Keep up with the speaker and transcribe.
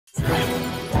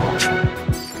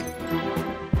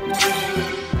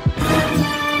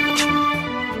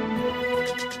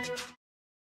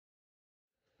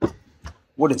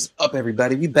What is up,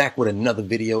 everybody? We back with another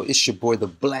video. It's your boy, the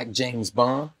Black James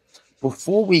Bond.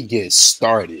 Before we get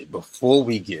started,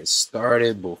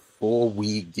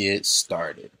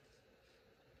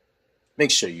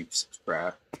 make sure you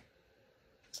subscribe.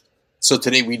 So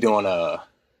today we doing a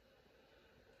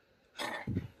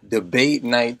debate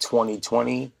night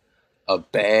 2020, a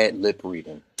bad lip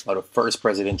reading, or the first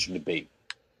presidential debate.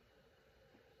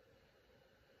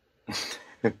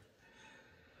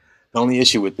 The only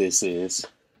issue with this is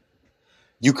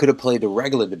you could have played the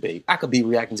regular debate. I could be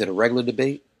reacting to the regular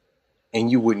debate,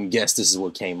 and you wouldn't guess this is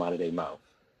what came out of their mouth.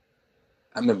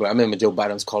 I remember Joe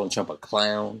Biden was calling Trump a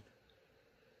clown.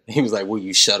 He was like, "Will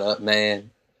you shut up, man?"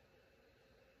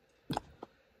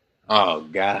 Oh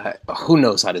God, who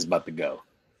knows how this is about to go? All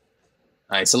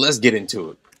right, so let's get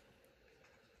into it.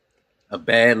 A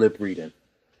bad lip reading.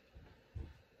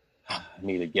 I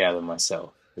need to gather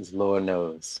myself, because Lord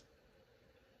knows.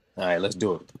 All right, let's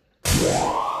do it.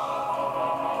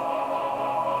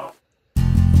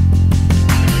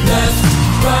 Left,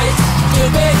 right,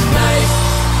 debate night.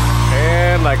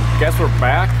 And I guess we're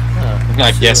back.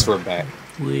 I guess we're back.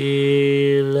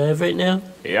 We're live right now?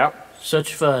 Yep.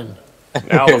 Such fun.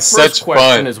 Now the Such first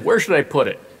question fun. is, where should I put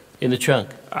it? In the trunk.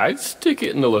 I'd stick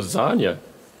it in the lasagna.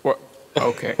 What?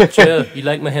 Okay. Joe, you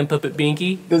like my hand puppet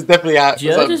Binky? This is definitely how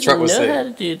Joe doesn't Trump know was how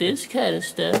saying. to do this kind of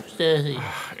stuff, does he?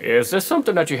 Is this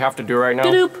something that you have to do right now?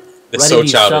 Doop. It's Right so in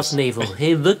your childish. soft navel.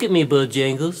 Hey, look at me,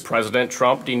 Bojangles. President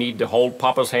Trump, do you need to hold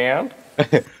Papa's hand?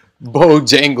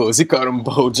 Bojangles. He called him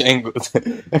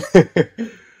Bojangles.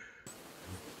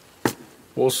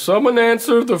 Will someone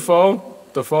answer the phone?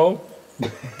 The phone?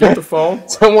 Get the phone?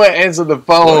 Someone answer the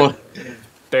phone.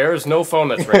 There's no phone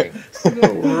that's ringing.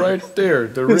 No, right there.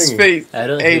 The His ringing. face. I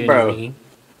don't Hey, hear bro. any.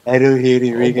 I don't hear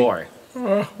any Oh ringing. boy.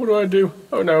 What do I do?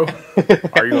 Oh no.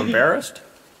 Are you embarrassed?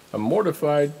 I'm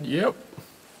mortified. Yep.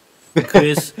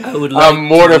 Chris, I would like I'm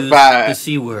mortified. to use the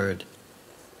C word.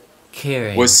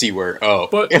 Caring. What's C word? Oh.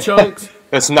 Butt chunks.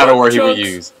 That's not a word he would chunks.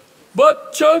 use.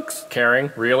 Butt chunks.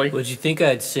 Caring? Really? What'd you think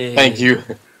I'd say? Thank you.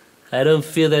 I don't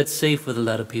feel that safe with a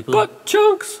lot of people. Butt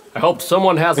chunks. I hope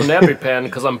someone has an EpiPen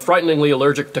because I'm frighteningly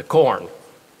allergic to corn.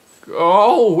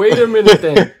 Oh, wait a minute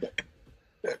then.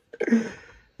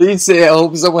 He said, I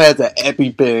hope someone has an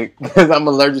EpiPen because I'm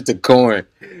allergic to corn.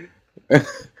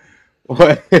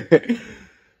 What?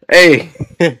 Hey.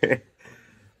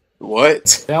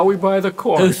 What? Now we buy the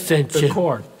corn. Who sent the you?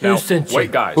 corn. Who Now, sent you?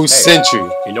 wait, guys. Who hey, sent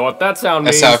you? You know what that sound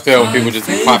means? That's how I feel when people just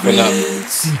be popping up.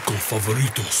 Cinco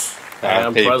favoritos.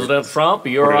 And Favorites. President Trump,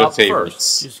 you're What are the up first.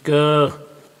 favorites? Just go.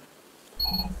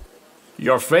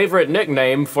 Your favorite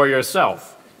nickname for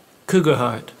yourself. Cougar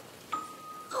Heart.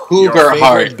 Cougar Your favorite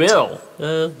Heart. bill.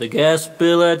 The gas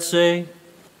bill, I'd say.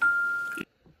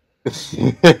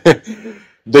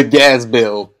 The gas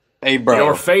bill. Hey, bro.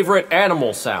 Your favorite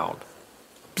animal sound.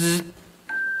 Bzz.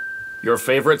 Your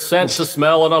favorite scent to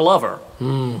smell in a lover.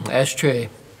 Ashtray. Your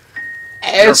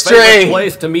favorite Ashtray.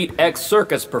 place to meet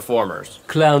ex-circus performers.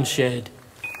 Clown shed.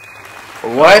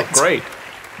 What? Great.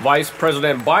 Vice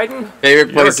President Biden.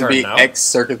 Favorite Your place to turn be now.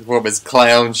 ex-circus performance,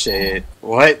 clown shed.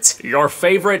 What? Your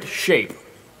favorite shape.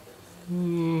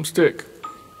 Stick.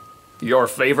 Your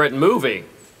favorite movie.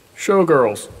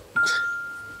 Showgirls.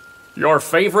 Your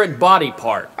favorite body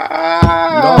part.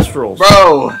 Nostrils.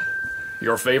 Bro.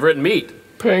 Your favorite meat.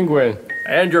 Penguin.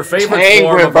 And your favorite form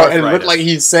Penguin, of bro. It arthritis. looked like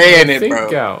he's saying it, Think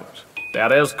bro. out.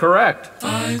 That is correct.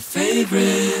 Five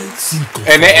favorites. Cinco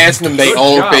And they asked them their Good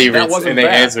own job. That favorites, wasn't and they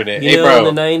bad. answered it. You Hey, know, bro.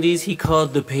 in the 90s, he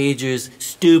called the pagers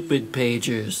stupid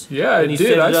pagers. Yeah, I and he did.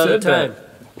 said I it all said the time. that.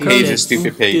 Pagers, Call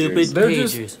stupid them pagers. Stupid They're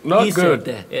pagers. just not he good.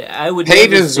 said that. I would never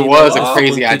Pages say was that a to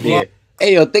crazy people. idea.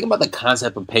 Hey, yo, think about the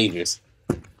concept of pages.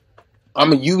 I'm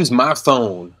going to use my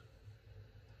phone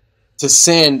to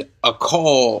send a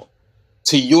call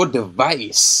to your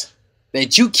device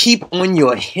that you keep on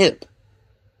your hip.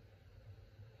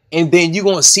 And then you're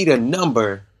going to see the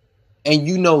number and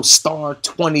you know star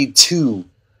 22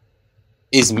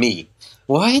 is me.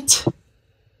 What?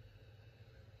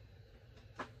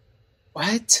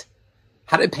 What?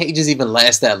 How did pages even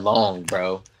last that long,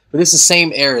 bro? But it's the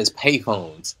same era as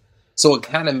payphones. So it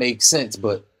kind of makes sense,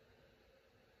 but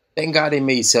thank God they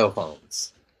made cell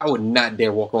phones. I would not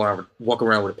dare walk around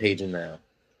with a pager now.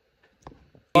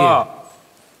 Nah.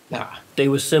 They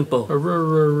were simple.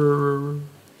 One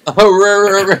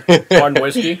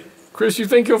whiskey. Chris, you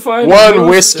think you'll find One a moose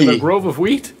whiskey. in a grove of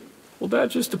wheat? Well, that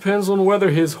just depends on whether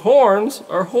his horns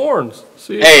are horns.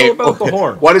 See, it's Hey, all about the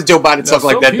horn. why does Joe Biden Now, talk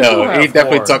like some that people though? He have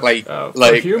definitely horns, talk like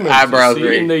for humans, you eyebrows see,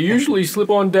 raised. and they usually slip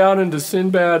on down into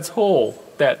Sinbad's hole,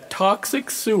 that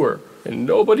toxic sewer, and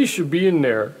nobody should be in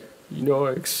there. You know,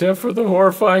 except for the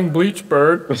horrifying bleach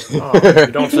bird. Oh, you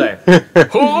don't say.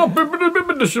 Hold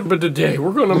on, today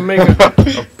we're gonna make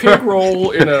a pig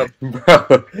roll in a.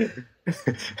 Bro.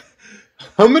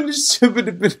 How many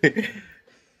stupid?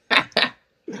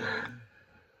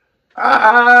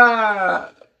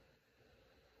 Ah.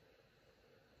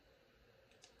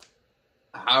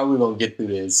 How are we gonna get through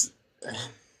this?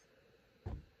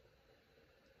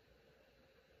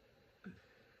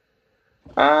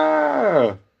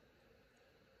 Ah.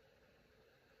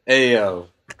 Hey yo,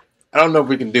 I don't know if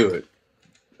we can do it.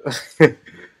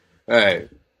 All right,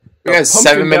 we got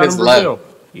 7 minutes left.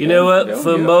 You know what? Yeah,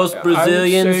 For yeah. most I would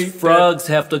Brazilians, say that- frogs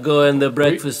have to go in the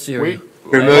breakfast cereal.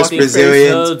 For I most think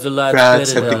Brazilians, toad's a lot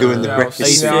frogs better have to than go in the that. breakfast Are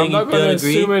you cereal. saying I'm not you going don't to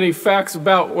agree? assume any facts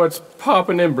about what's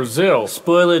popping in Brazil.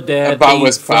 Spoiler, Dad. About they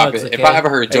what's eat frogs, poppin'. If okay? I ever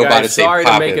heard Hey Joe guys, Biden say sorry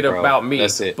to make poppin', it bro, about me,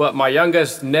 that's it. but my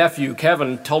youngest nephew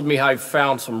Kevin told me I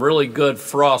found some really good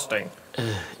frosting.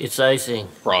 It's icing.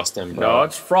 Frosting, bro. No,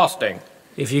 it's frosting.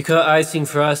 If you call icing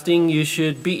frosting, you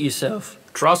should beat yourself.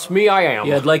 Trust me, I am.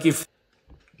 Yeah, I'd like you.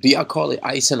 Do y'all call it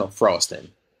icing or frosting?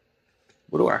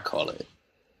 What do I call it?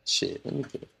 Shit, let me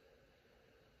think.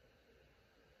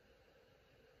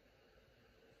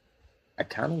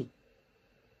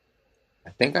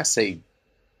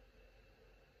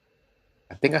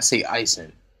 I think I say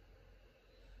icing.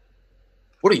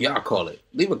 What do y'all call it?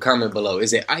 Leave a comment below.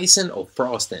 Is it icing or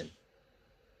frosting?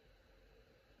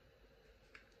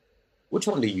 Which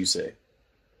one do you say?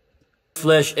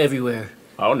 Flesh everywhere.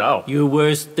 Oh no. You're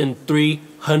worse than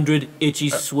 300 itchy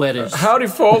sweaters. Howdy,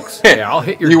 folks. Yeah, I'll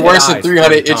hit your You dead worse than eyes 300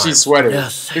 3 itchy times. sweaters.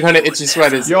 Yes. 300 itchy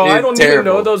sweaters. Yo, I is don't terrible. even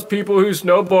know those people who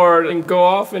snowboard and go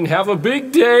off and have a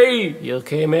big day. You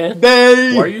okay, man?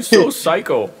 Dang. Why are you so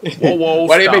psycho? Whoa, whoa,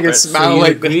 Why do you stop make it it. smile So you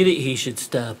like agree that he should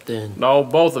stop then? No,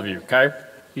 both of you, okay?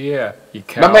 Yeah, you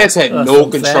can't. My man's had Us, no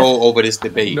I'm fat. control over this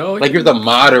debate. No, like he- you're the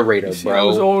moderator, I was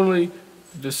bro. only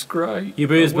describing. You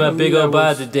bruised my big old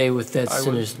body today with that I was-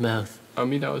 sinner's mouth. I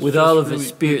mean, I was With just all of really, its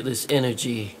spiritless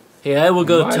energy. Hey, I will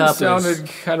go Mine topless. sounded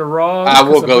kind of wrong. I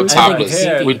will 'cause go bruised my topless.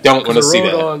 head We don't want to 'cause I see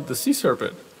rode that. on the sea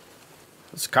serpent.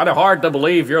 It's kind of hard to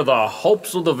believe you're the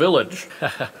hopes of the village.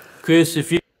 Chris,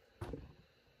 if you...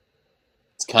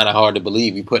 It's kind of hard to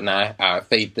believe we putting our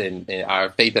faith in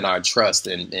our trust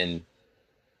in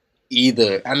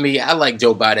either. I mean, I like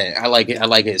Joe Biden. I like it. I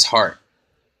like his heart.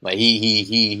 Like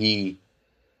he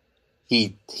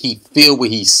feel what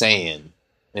he's saying.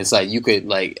 It's like you could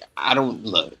like I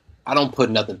don't put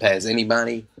nothing past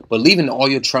anybody, but leaving all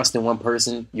your trust in one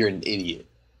person, you're an idiot.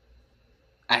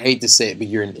 I hate to say it, but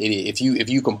you're an idiot. If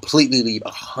you completely leave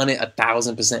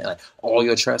 1,000%, like all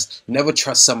your trust, never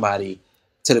trust somebody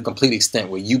to the complete extent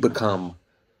where you become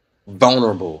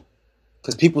vulnerable,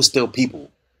 because people still people.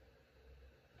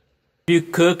 If you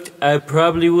cooked, I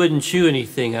probably wouldn't chew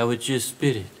anything. I would just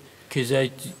spit it. Because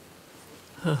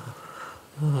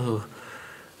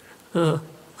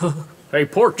Hey,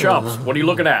 pork chops, what are you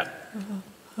looking at?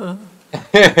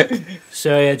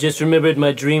 Sorry, I just remembered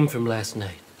my dream from last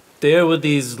night. There were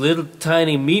these little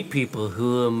tiny meat people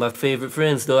who are my favorite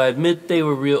friends, though I admit they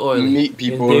were real oily. Meat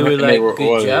people, And they were and like, they were good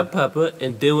oily. job, Papa.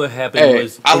 And then what happened Hey,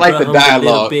 was... I they like brought the home little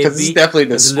dialogue, 'cause baby, it definitely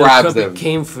and the little describes trumpet them.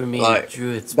 came for me Like, and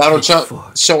drew its Donald Trump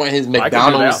pitchfork. showing his I can do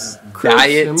McDonald's that. Chris,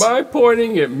 diet. am I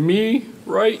pointing at me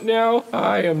right now?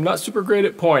 I am not super great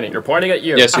at pointing. You're pointing at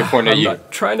you. Yes, you're pointing at I'm you.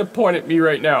 not trying to point at me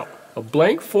right now. A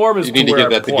blank form is You need to where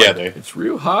get I that point. together. It's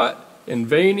real hot and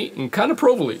veiny and kind of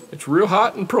provely. It's real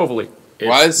hot and provely.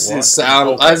 Why does it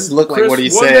sound? Why does it look like Chris, what he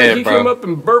one day said, he bro? came up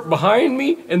and burped behind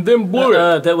me and then blew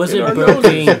it. That wasn't In our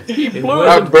burping. noses. He It blew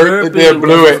wasn't it. burped and then burping.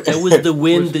 blew it. That was the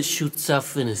wind that shoots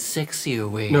off in a sexier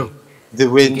way. No, The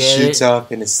wind Get shoots it?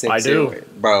 off in a sexy I do. way,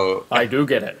 bro. I do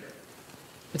get it.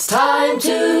 It's time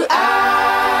to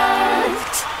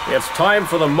act. It's time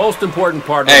for the most important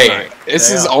part of the Hey, night. this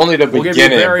is Yeah. only the We'll give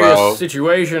beginning, you various bro.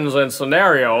 situations and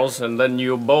scenarios, and then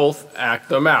you both act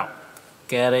them out.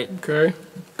 Got it? Okay.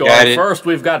 Got Going it. first,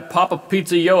 we've got Papa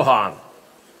Pizza Johan.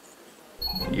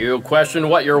 You question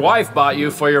what your wife bought you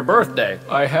for your birthday.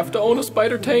 I have to own a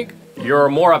spider tank. You're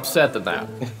more upset than that.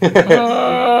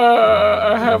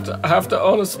 I have to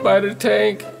own a spider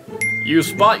tank. You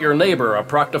spot your neighbor, a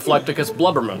Proctoplecticus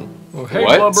blubberman. Oh, hey,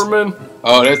 What? blubberman.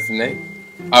 Oh, that's the name.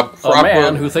 A proper, A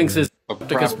man who thinks his a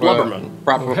Proctoplecticus blubberman.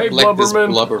 Proper Hey, Plectus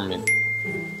blubberman.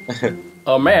 blubberman.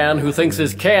 A man who thinks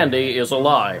his candy is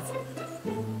alive.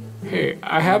 Hey,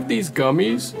 I have these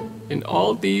gummies, and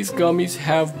all these gummies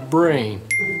have brain.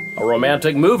 A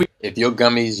romantic movie. If your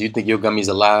gummies, you think your gummies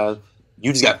alive,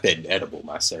 you just got fed edible,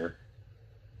 my sir.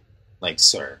 Like,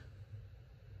 sir.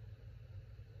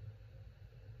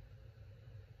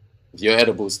 If your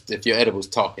edible's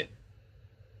talking,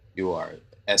 you are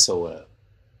SOL.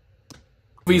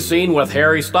 Movie scene with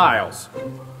Harry Styles.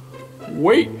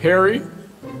 Wait, Harry.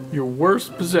 Your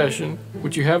worst possession,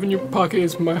 what you have in your pocket,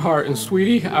 is my heart, and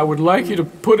sweetie, I would like you to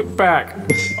put it back.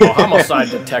 Oh, homicide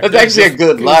detective. That's actually a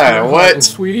good line. And What?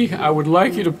 sweetie, I would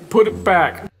like you to put it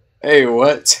back. Hey,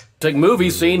 what? Movie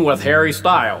scene with Harry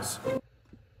Styles.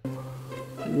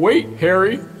 Wait,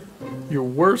 Harry. Your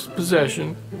worst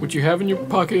possession, what you have in your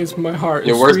pocket, is my heart.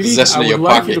 Your and worst sweetie, possession I of your would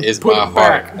like pocket you to is put my it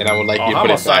heart, back. and I would like A you to put it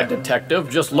homicide back. detective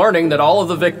just learning that all of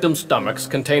the victims' stomachs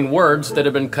contain words that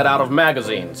have been cut out of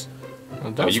magazines. Now,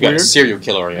 Oh, that's you got a weird. serial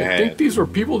killer on your I think hand. these were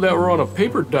people that were on a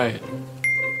paper diet.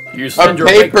 You send your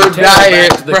paper baked potato diet,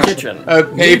 back to the bro. kitchen. A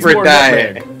Needs paper more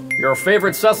diet. nutmeg. Your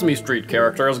favorite Sesame Street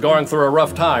character is going through a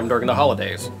rough time during the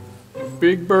holidays.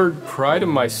 Big Bird cried in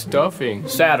my stuffing.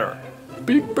 Sadder.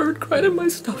 Big Bird cried in my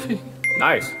stuffing.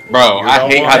 Nice. Bro, You I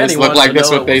don't hate want how this anyone look like to this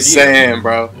know what it they was you. saying,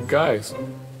 bro. Guys,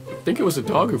 I think it was a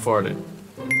dog who farted.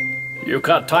 You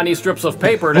cut tiny strips of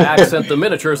paper to accent the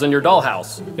miniatures in your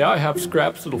dollhouse. Now I have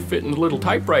scraps that'll fit in the little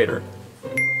typewriter.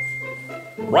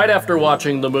 Right after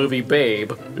watching the movie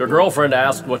Babe, your girlfriend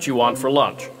asked what you want for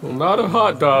lunch. Well, not a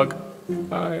hot dog.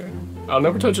 I'll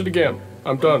never touch it again.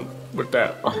 I'm done with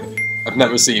that. I've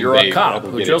never seen You're Babe, a cop I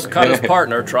don't who get just it. cut his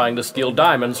partner trying to steal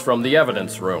diamonds from the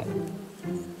evidence room.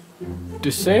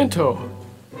 DeSanto,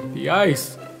 the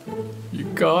ice. You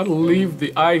gotta leave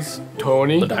the ice,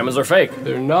 Tony. The diamonds are fake.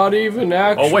 They're not even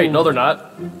actual. Oh wait, no they're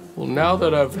not. Well, now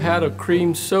that I've had a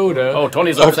cream soda. Oh,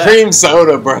 Tony's A upset. cream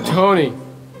soda, bro. Tony,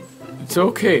 it's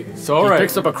okay. It's all He right.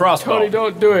 picks up a crossbow. Tony,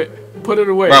 don't do it. Put it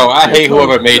away. Bro, I Yeah, hate Tony,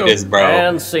 whoever made no. this, bro.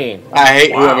 And scene. I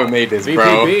hate Wow. whoever made this,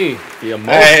 bro. VPB, the I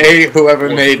emotion. hate whoever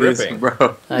was made this, gripping.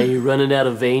 bro. Are you running out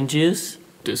of vein juice?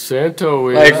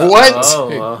 DeSanto is. Like, what? Oh,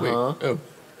 Hey, uh-huh. wait. Oh.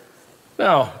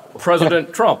 Now,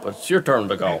 President Trump, it's your turn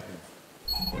to go.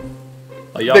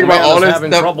 A young Think about all man is this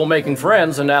having stuff- trouble making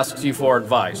friends and asks you for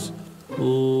advice.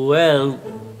 Well,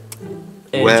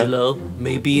 Angelo,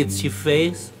 maybe it's your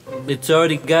face? It's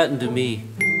already gotten to me.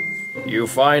 You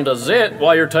find a zit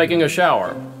while you're taking a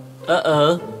shower.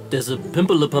 Uh-oh, there's a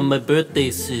pimple upon my birthday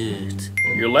suit.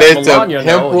 You let There's a Melania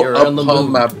know pimple you're in the upon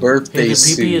mood. my Hey, birthday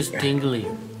the pee-pee is suit. tingly.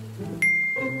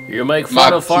 You make My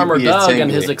fun of Farmer pee-pee is Doug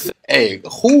and tingly. his Hey,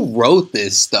 who wrote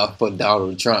this stuff for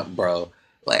Donald Trump, bro?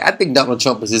 Like, I think Donald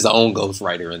Trump is his own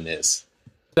ghostwriter in this.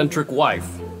 eccentric wife.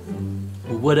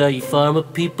 What are you, farmer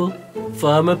people?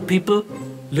 Farmer people?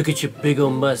 Look at your big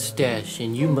old mustache,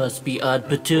 and you must be Aunt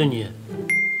Petunia.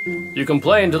 You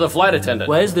complain to the flight attendant.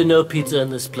 Why is there no pizza on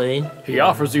this plane? He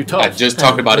offers you toast. I just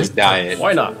talked about his diet.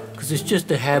 Why not? Because it's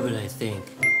just a habit, I think.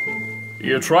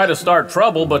 You try to start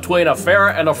trouble between a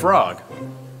ferret and a frog.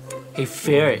 Hey,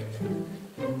 ferret.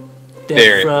 That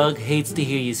Ferret. frog hates to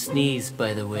hear you sneeze,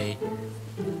 by the way.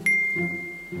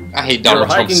 I hate Your Donald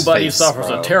hiking Trump's buddy face, suffers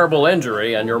bro. a terrible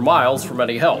injury and you're miles from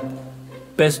any help.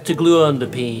 Best to glue on the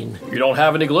peen. You don't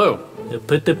have any glue. Now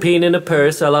put the peen in a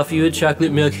purse, I'll offer you a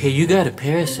chocolate milk. Hey, you got a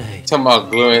parasite. Talking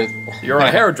about gluing. You're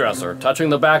a hairdresser, touching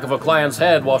the back of a client's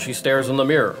head while she stares in the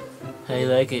mirror. I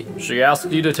like it. She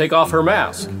asks you to take off her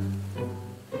mask.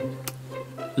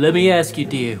 Let me ask you,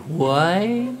 dear,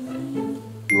 why?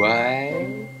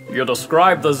 Why? You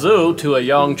describe the zoo to a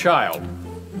young child.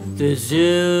 The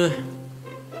zoo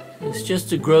is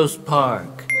just a gross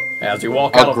park. As you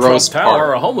walk A out of Trump gross Tower,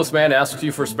 part. a homeless man asks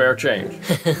you for spare change.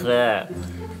 A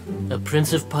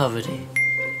prince of poverty.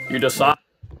 You decide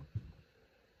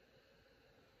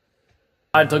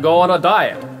to go on a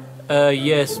diet.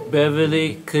 Yes,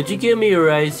 Beverly, could you give me a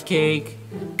rice cake?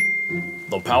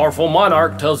 The powerful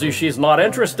monarch tells you she's not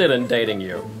interested in dating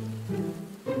you.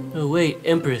 Oh, wait,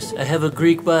 Empress, I have a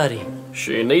Greek body.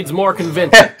 She needs more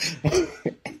convincing.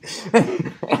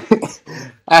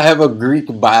 I have a Greek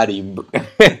body,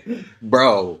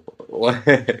 bro. What?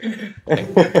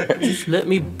 Just let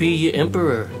me be your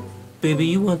emperor. Baby,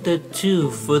 you want that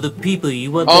too, for the people.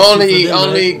 You want that too only, for them,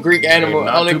 only right? Greek animal,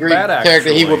 Not only too Greek bad, character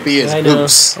he actually. would be is I know.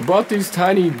 Goose. I bought these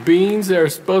tiny beans that are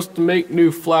supposed to make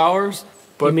new flowers,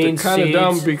 but You they're mean kind of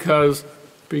dumb seeds?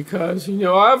 because you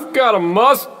know I've got a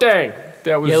Mustang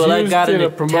that was Yeah, well, I used got in an a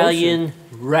promotion. Italian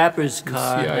rapper's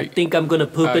car. See, I think I'm gonna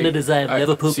poop in it as I've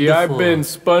never pooped see, before. I've been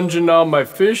sponging on my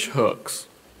fish hooks.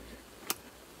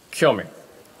 Kill me.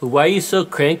 Why are you so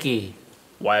cranky?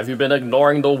 Why have you been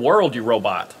ignoring the world, you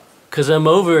robot? 'Cause I'm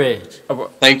over it.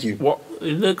 Thank you. What?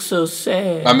 It looks so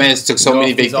sad. My man's took so You know,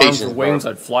 many if these arms vacations. were Bro. wings,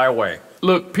 I'd fly away.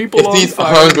 Look, people If on these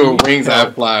fire arms were need wings, help,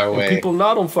 I'd fly and away. people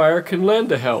not on fire can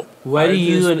lend a help. Why do I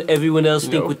you just- and everyone else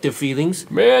think know. with their feelings?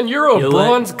 Man, you're a You know what?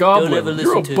 bronze Don't goblin. ever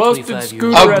You're a listen to a busted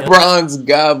 25-year-old. scooter. A bronze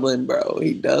goblin, bro.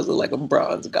 He does look like a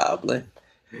bronze goblin.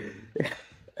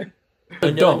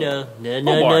 No,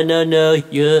 Don't. no.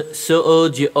 You're so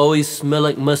old you always smell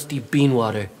like musty bean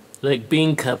water. Like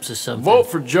bean cups or something. Vote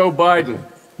for Joe Biden,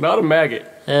 not a maggot.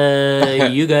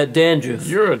 You got dandruff.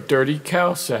 You're a dirty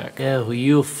cow sack. Yeah, well,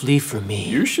 you'll flee from me.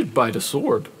 You should bite a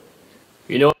sword.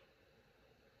 You know,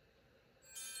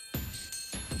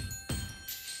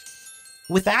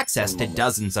 With access to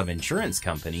dozens of insurance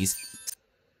companies,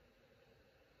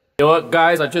 what,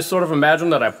 guys? I just sort of imagine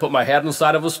that I put my head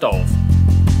inside of a stove.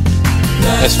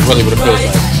 That's really what it feels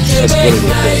like. That's really what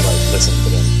it feels like listening to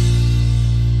them.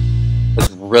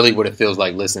 That's really what it feels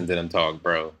like listening to them talk,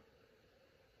 bro.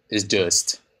 It's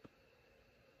just...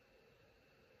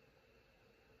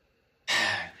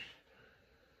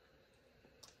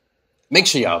 Make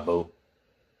sure y'all vote.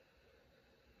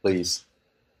 Please.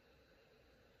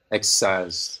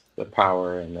 Exercise the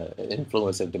power and the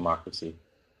influence of democracy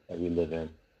that we live in.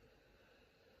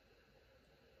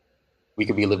 We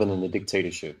could be living in a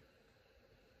dictatorship.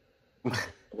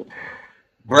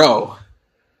 Bro.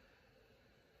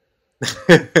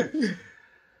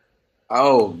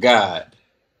 Oh, God.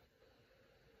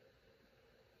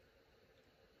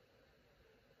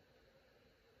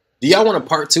 Do y'all want a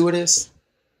part 2 of this?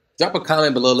 Drop a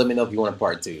comment below. Let me know if you want a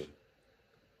part 2.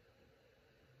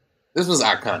 This was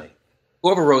iconic.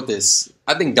 Whoever wrote this,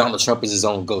 I think Donald Trump is his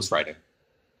own ghostwriter.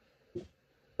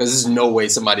 Because there's no way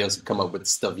somebody else would come up with the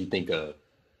stuff you think of.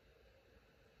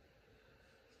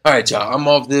 All right, y'all. I'm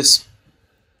off this.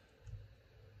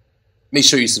 Make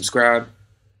sure you subscribe.